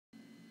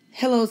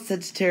Hello,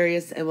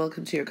 Sagittarius, and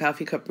welcome to your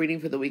coffee cup reading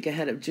for the week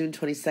ahead of June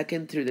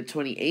 22nd through the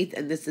 28th.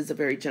 And this is a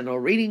very general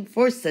reading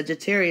for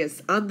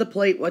Sagittarius. On the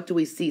plate, what do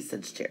we see,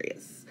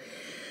 Sagittarius?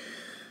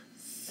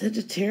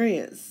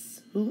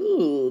 Sagittarius.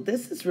 Ooh,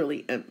 this is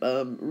really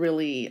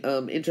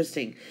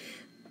interesting.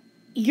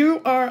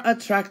 You are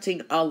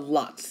attracting a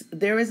lot.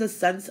 There is a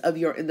sense of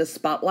you're in the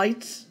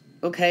spotlight.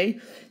 Okay,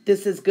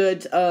 this is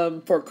good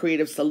for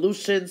creative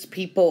solutions,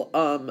 people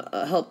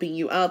helping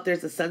you out.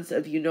 There's a sense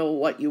of you know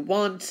what you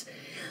want.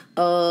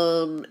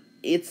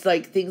 It's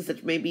like things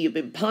that maybe you've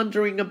been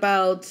pondering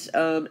about,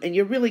 and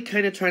you're really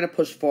kind of trying to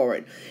push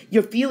forward.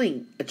 You're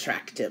feeling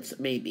attractive,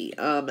 maybe.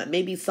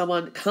 Maybe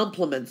someone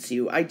compliments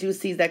you. I do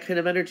see that kind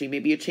of energy.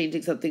 Maybe you're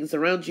changing some things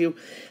around you.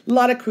 A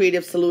lot of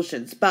creative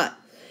solutions. But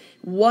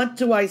what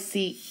do I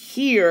see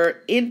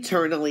here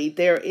internally?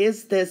 There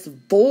is this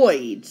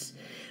void.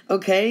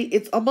 Okay,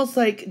 it's almost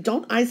like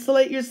don't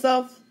isolate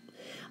yourself.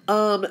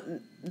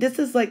 This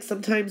is like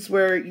sometimes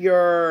where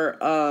you're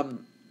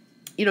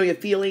you're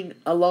feeling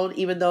alone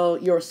even though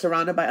you're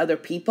surrounded by other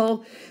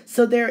people.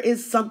 So there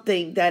is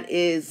something that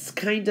is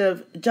kind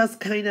of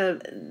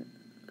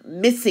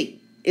missing,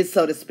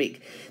 so to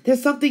speak.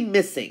 There's something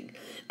missing.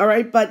 All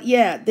right, but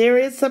yeah, there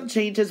is some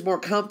changes, more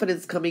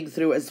confidence coming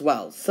through as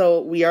well.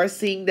 So we are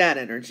seeing that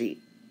energy.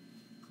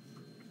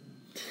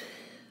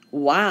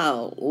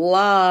 Wow,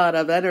 lot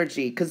of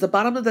energy, because the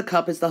bottom of the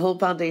cup is the home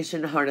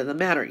foundation, heart of the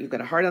matter. You've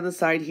got a heart on the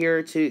side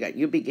here too. You got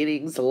new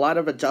beginnings, a lot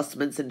of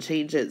adjustments and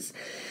changes.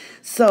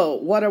 So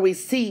what are we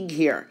seeing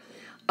here?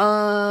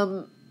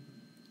 For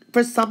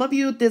some of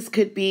you, this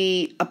could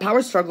be a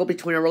power struggle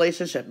between a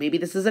relationship. Maybe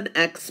this is an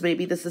ex,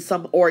 maybe this is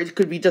or it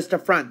could be just a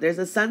friend. There's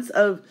a sense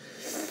of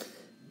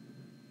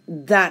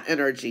that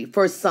energy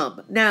for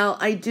some. Now,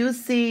 I do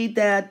see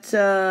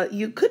that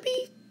you could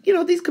be,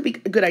 these could be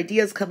good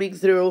ideas coming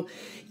through.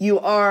 You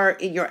are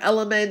in your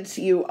element.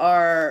 You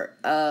are,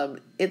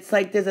 it's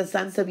like there's a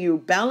sense of you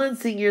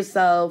balancing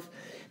yourself,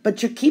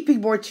 but you're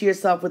keeping more to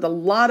yourself with a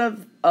lot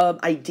of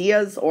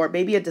ideas or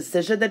maybe a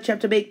decision that you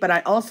have to make. But I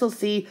also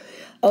see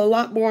a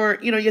lot more,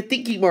 you're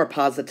thinking more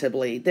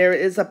positively. There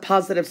is a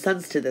positive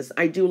sense to this.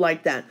 I do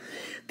like that.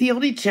 The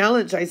only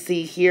challenge I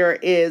see here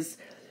is,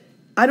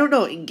 I don't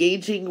know,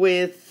 engaging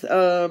with,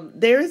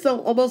 there's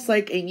almost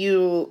like a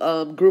new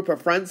group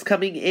of friends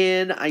coming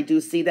in. I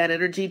do see that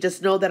energy.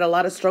 Just know that a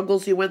lot of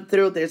struggles you went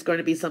through, there's going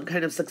to be some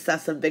kind of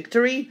success and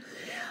victory.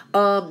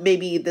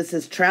 Maybe this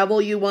is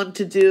travel you want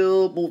to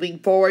do moving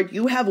forward.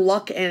 You have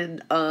luck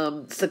and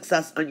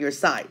success on your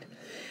side.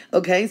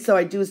 Okay, so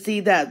I do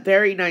see that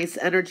very nice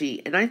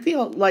energy. And I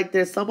feel like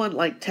there's someone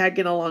like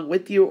tagging along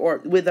with you, or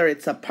whether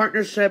it's a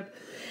partnership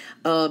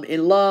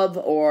in love,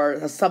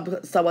 or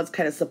someone's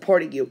kind of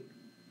supporting you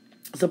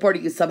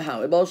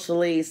somehow,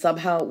 emotionally,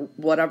 somehow,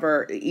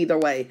 whatever, either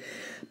way.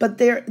 But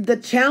the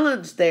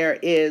challenge there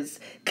is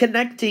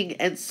connecting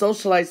and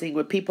socializing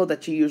with people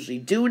that you usually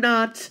do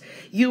not.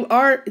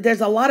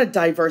 There's a lot of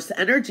diverse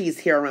energies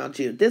here around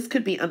you. This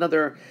could be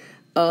another,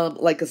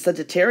 like a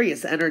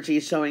Sagittarius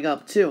energy showing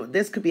up too.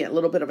 This could be a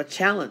little bit of a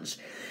challenge.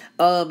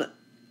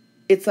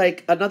 It's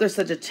like another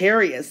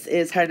Sagittarius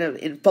is kind of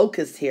in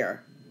focus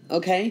here.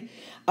 Okay,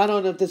 I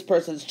don't know if this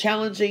person's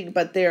challenging,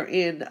 but they're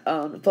in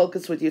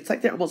focus with you. It's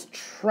like they're almost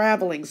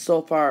traveling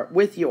so far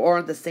with you or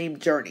on the same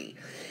journey.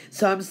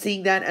 So I'm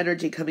seeing that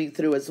energy coming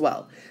through as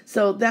well.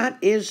 So that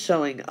is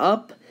showing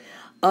up.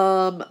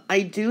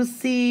 I do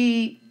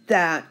see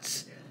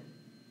that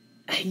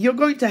you're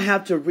going to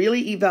have to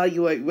really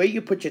evaluate where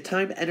you put your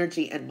time,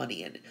 energy, and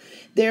money in.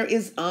 There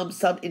is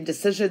some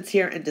indecisions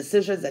here and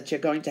decisions that you're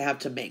going to have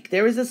to make.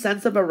 There is a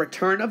sense of a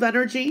return of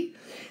energy.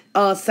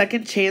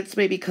 Second chance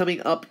may be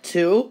coming up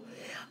too.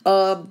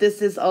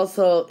 This is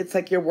also, it's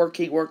like you're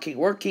working,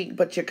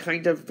 but you're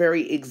kind of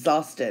very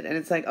exhausted. And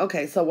it's like,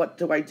 okay, so what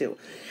do I do?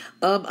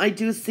 I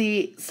do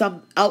see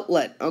some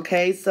outlet,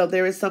 okay? So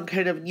there is some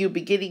kind of new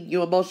beginning,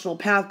 new emotional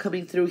path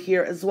coming through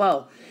here as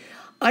well.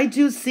 I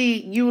do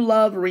see new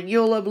love,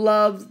 renewal of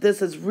love.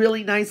 This is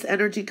really nice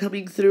energy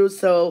coming through.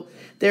 So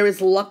there is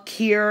luck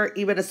here,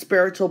 even a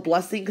spiritual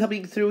blessing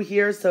coming through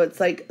here. So it's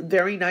like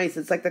very nice.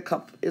 It's like the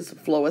cup is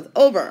floweth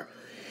over.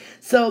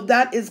 So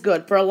that is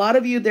good. For a lot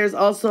of you, there's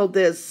also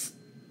this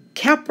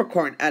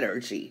Capricorn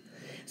energy.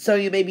 So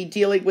you may be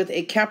dealing with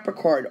a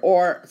Capricorn,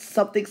 or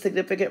something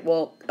significant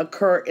will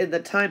occur in the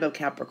time of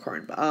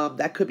Capricorn.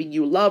 That could be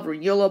new love,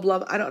 renewal of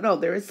love. I don't know.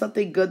 There is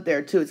something good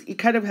there too. You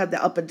kind of have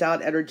the up and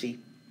down energy.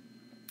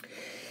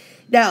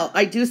 Now,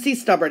 I do see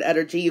stubborn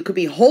energy. You could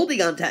be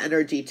holding on to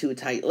energy too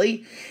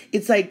tightly.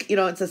 It's like,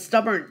 it's a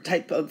stubborn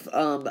type of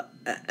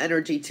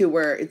energy too,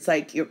 where it's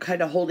like you're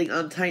kind of holding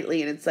on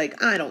tightly and it's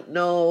like, I don't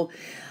know.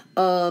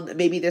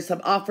 Maybe there's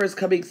some offers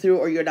coming through,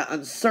 or you're not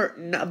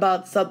uncertain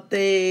about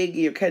something.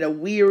 You're kind of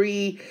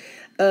weary.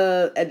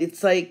 And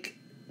it's like,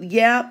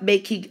 yeah,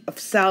 making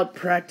sound,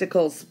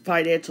 practical,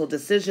 financial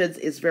decisions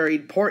is very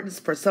important.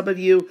 For some of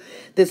you,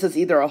 this is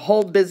either a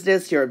home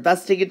business, you're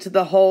investing into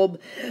the home.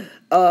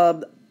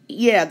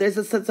 yeah, there's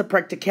a sense of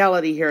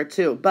practicality here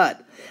too.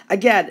 But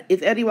again,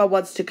 if anyone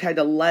wants to kind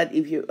of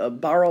if you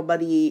borrow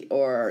money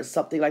or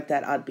something like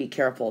that, I'd be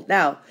careful.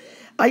 Now,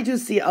 I do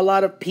see a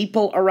lot of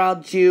people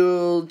around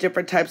you,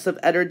 different types of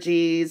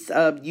energies.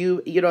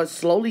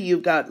 Slowly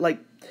you've got like,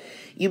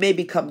 you may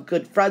become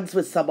good friends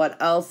with someone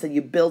else and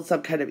you build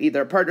some kind of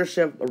either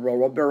partnership or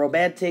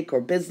romantic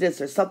or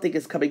business or something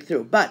is coming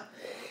through. But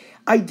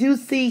I do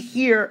see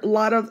here a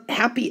lot of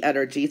happy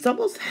energy. It's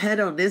almost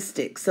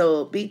hedonistic,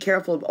 so be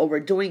careful of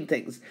overdoing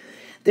things.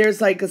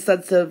 There's like a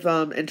sense of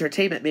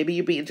entertainment. Maybe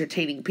you'll be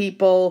entertaining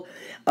people.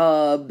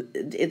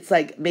 It's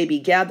like maybe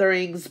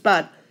gatherings,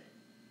 but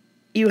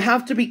you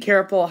have to be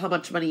careful how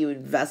much money you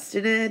invest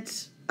in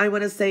it. I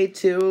want to say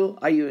too,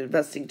 are you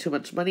investing too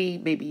much money?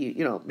 Maybe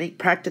make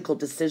practical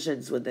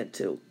decisions with it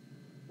too.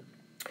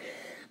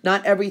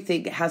 Not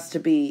everything has to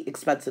be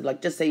expensive.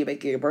 Like just say you're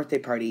making a birthday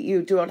party.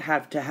 You don't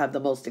have to have the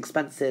most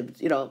expensive,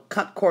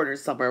 cut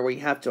corners somewhere where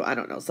you have to, I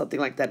don't know, something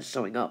like that is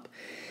showing up.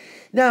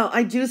 Now,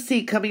 I do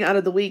see coming out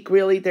of the week,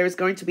 really, there's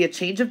going to be a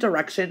change of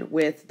direction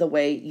with the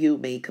way you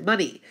make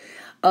money.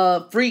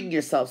 Freeing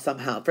yourself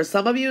somehow. For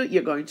some of you,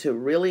 you're going to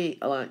really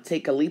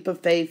take a leap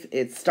of faith.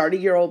 It's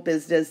starting your own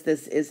business.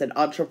 This is an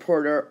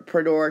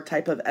entrepreneur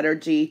type of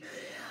energy.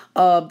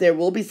 There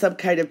will be some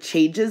kind of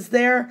changes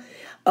there.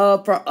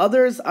 For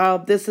others,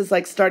 this is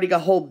like starting a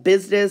whole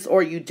business,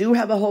 or you do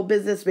have a whole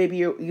business. Maybe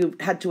you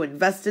had to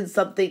invest in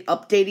something,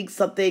 updating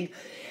something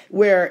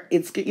where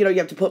it's, you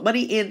have to put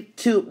money in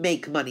to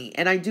make money.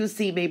 And I do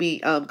see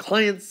maybe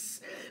clients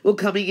will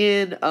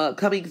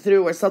coming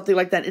through or something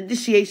like that.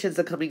 Initiations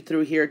are coming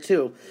through here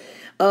too.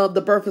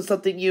 The birth of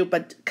something new,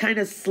 but kind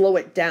of slow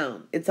it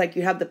down. It's like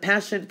you have the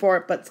passion for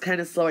it, but kind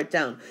of slow it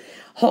down.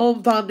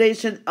 Home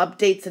foundation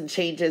updates and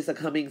changes are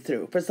coming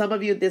through. For some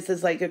of you, this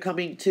is like you're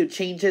coming to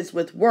changes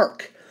with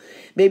work.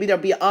 Maybe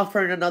there'll be an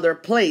offer in another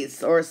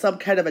place or some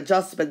kind of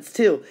adjustments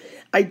too.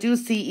 I do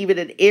see even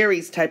an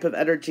Aries type of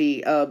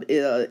energy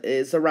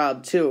is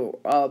around too.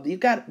 You've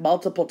got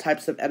multiple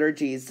types of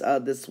energies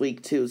this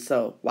week too.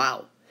 So,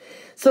 wow.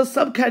 So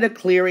some kind of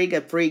clearing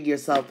and freeing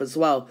yourself as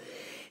well.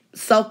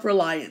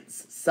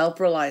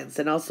 Self-reliance,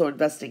 and also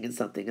investing in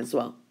something as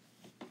well.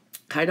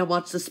 Kind of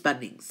watch the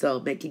spending, so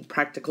making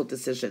practical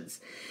decisions.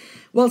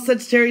 Well,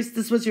 Sagittarius,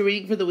 this was your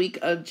reading for the week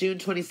of June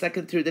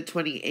 22nd through the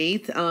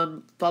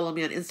 28th. Follow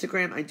me on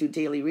Instagram. I do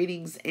daily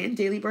readings and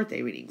daily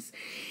birthday readings.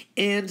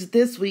 And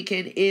this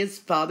weekend is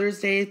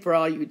Father's Day for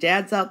all you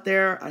dads out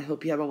there. I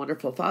hope you have a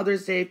wonderful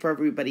Father's Day. For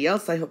everybody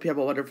else, I hope you have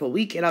a wonderful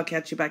week, and I'll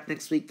catch you back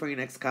next week for your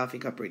next coffee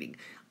cup reading.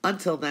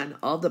 Until then,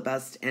 all the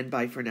best, and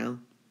bye for now.